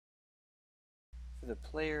For the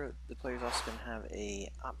player's also going to have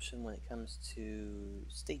a option when it comes to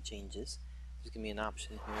state changes. There's going to be an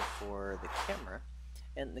option here for the camera,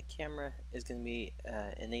 and the camera is going to be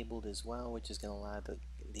enabled as well, which is going to allow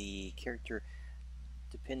the character,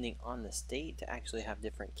 depending on the state, to actually have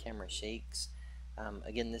different camera shakes.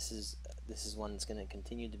 Again, this is one that's going to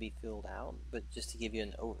continue to be filled out, but just to give you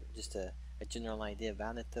a general idea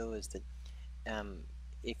about it, though, is that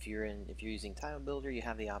if you're using Tile Builder, you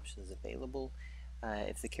have the options available.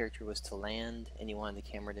 If the character was to land and you wanted the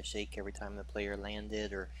camera to shake every time the player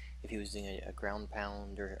landed, or if he was doing a ground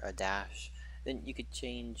pound or a dash, then you could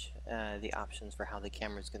change the options for how the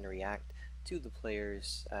camera is going to react to the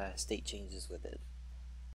player's state changes with it.